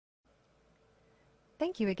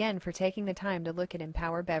Thank you again for taking the time to look at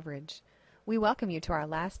Empower Beverage. We welcome you to our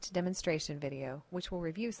last demonstration video, which will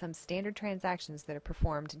review some standard transactions that are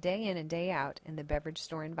performed day in and day out in the beverage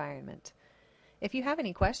store environment. If you have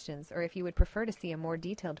any questions, or if you would prefer to see a more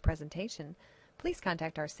detailed presentation, please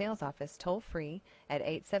contact our sales office toll-free at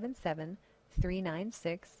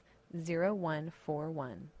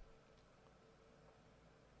 877-396-0141.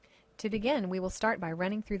 To begin, we will start by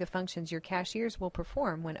running through the functions your cashiers will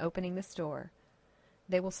perform when opening the store.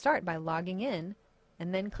 They will start by logging in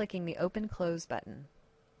and then clicking the Open Close button.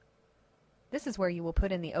 This is where you will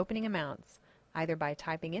put in the opening amounts, either by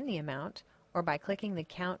typing in the amount or by clicking the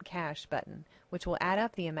Count Cash button, which will add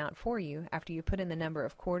up the amount for you after you put in the number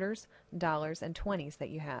of quarters, dollars, and 20s that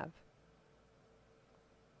you have.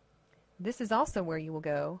 This is also where you will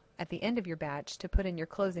go at the end of your batch to put in your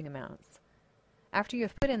closing amounts. After you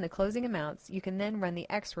have put in the closing amounts, you can then run the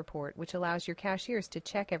X report, which allows your cashiers to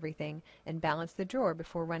check everything and balance the drawer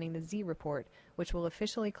before running the Z report, which will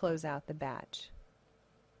officially close out the batch.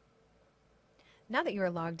 Now that you are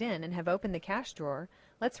logged in and have opened the cash drawer,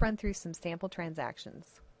 let's run through some sample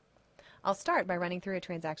transactions. I'll start by running through a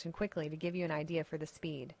transaction quickly to give you an idea for the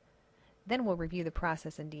speed. Then we'll review the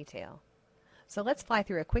process in detail. So let's fly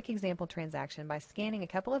through a quick example transaction by scanning a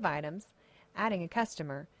couple of items, adding a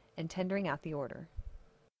customer, and tendering out the order.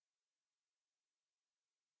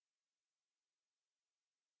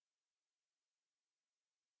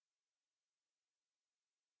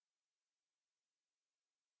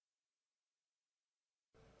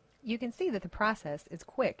 You can see that the process is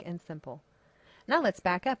quick and simple. Now let's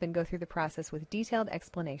back up and go through the process with detailed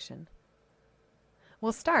explanation.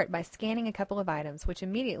 We'll start by scanning a couple of items, which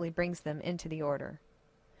immediately brings them into the order.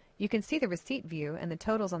 You can see the receipt view and the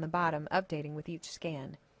totals on the bottom updating with each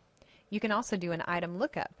scan. You can also do an item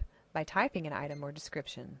lookup by typing an item or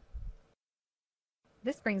description.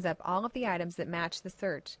 This brings up all of the items that match the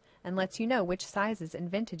search and lets you know which sizes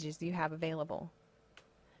and vintages you have available.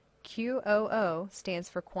 QOO stands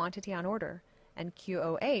for quantity on order, and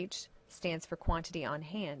QOH stands for quantity on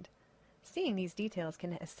hand. Seeing these details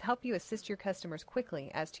can help you assist your customers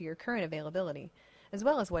quickly as to your current availability, as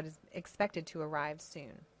well as what is expected to arrive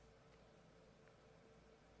soon.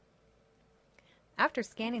 After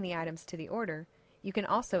scanning the items to the order, you can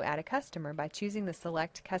also add a customer by choosing the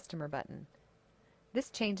Select Customer button.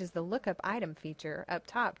 This changes the Lookup Item feature up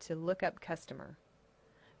top to Lookup Customer.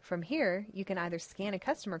 From here, you can either scan a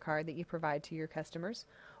customer card that you provide to your customers,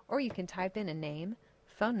 or you can type in a name,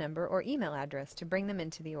 phone number, or email address to bring them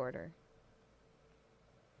into the order.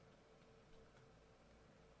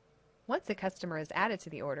 Once a customer is added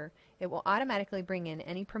to the order, it will automatically bring in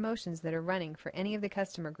any promotions that are running for any of the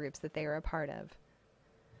customer groups that they are a part of.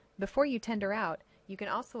 Before you tender out, you can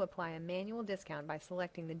also apply a manual discount by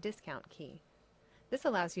selecting the Discount key. This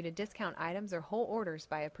allows you to discount items or whole orders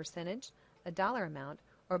by a percentage, a dollar amount,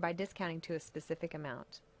 or by discounting to a specific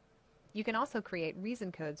amount. You can also create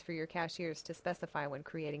reason codes for your cashiers to specify when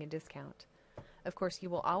creating a discount. Of course,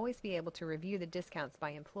 you will always be able to review the discounts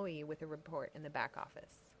by employee with a report in the back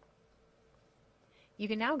office. You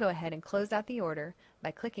can now go ahead and close out the order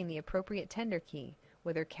by clicking the appropriate tender key,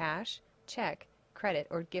 whether cash, check, credit,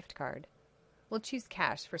 or gift card. We'll choose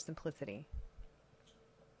cash for simplicity.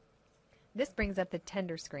 This brings up the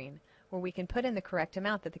tender screen, where we can put in the correct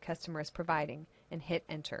amount that the customer is providing and hit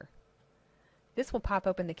enter. This will pop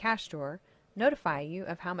open the cash drawer, notify you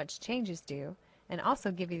of how much change is due, and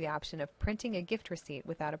also give you the option of printing a gift receipt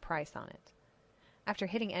without a price on it. After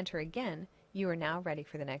hitting enter again, you are now ready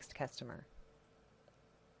for the next customer.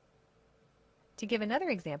 To give another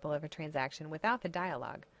example of a transaction without the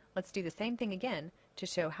dialogue, let's do the same thing again to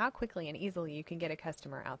show how quickly and easily you can get a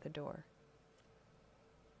customer out the door.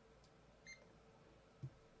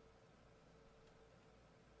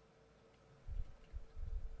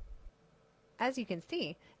 As you can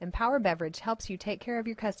see, Empower Beverage helps you take care of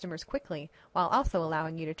your customers quickly while also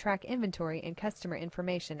allowing you to track inventory and customer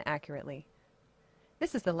information accurately.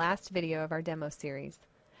 This is the last video of our demo series.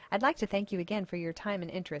 I'd like to thank you again for your time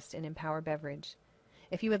and interest in Empower Beverage.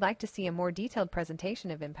 If you would like to see a more detailed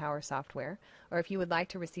presentation of Empower software, or if you would like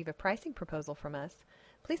to receive a pricing proposal from us,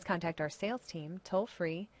 please contact our sales team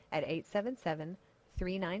toll-free at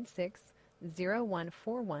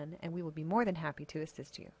 877-396-0141, and we will be more than happy to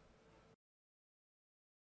assist you.